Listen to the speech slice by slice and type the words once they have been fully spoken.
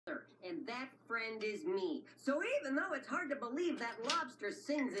and that friend is me. So even though it's hard to believe that Lobster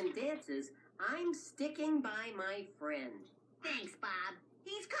sings and dances, I'm sticking by my friend. Thanks, Bob.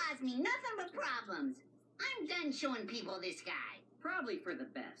 He's caused me nothing but problems. I'm done showing people this guy. Probably for the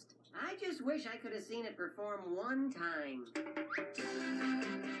best. I just wish I could have seen it perform one time.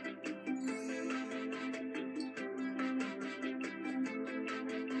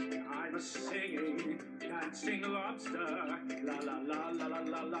 I'm a singing, dancing lobster. La la la la la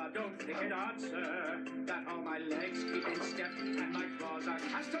la la, don't think it odd, sir, that all my legs keep in step and my claws are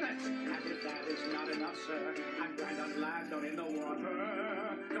castanets. And if that is not enough, sir, I'm grand on land or in the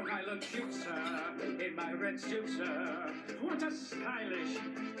water. Don't I look cute, sir, in my red suit, sir? What a stylish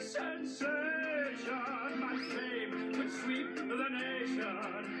sensation! My fame would sweep the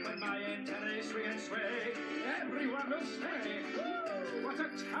nation. When my antennae swing and sway, everyone will say, "Woo, what a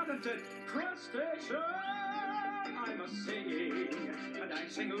talented crustacean!" I'm a singing, a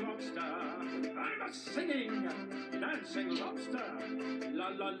dancing lobster. I'm a singing, dancing lobster. La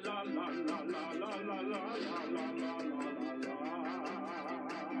la la la la la la la la la la la la.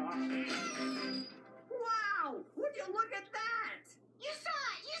 Wow! Would you look at that? You saw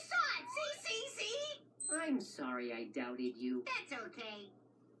it! You saw it! See? I'm sorry I doubted you. That's okay.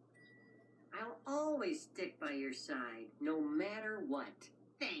 I'll always stick by your side, no matter what.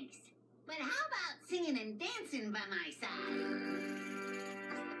 Thanks. But how about singing and dancing by my side?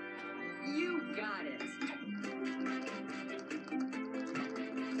 You got it.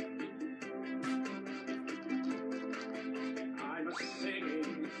 I'm a singing,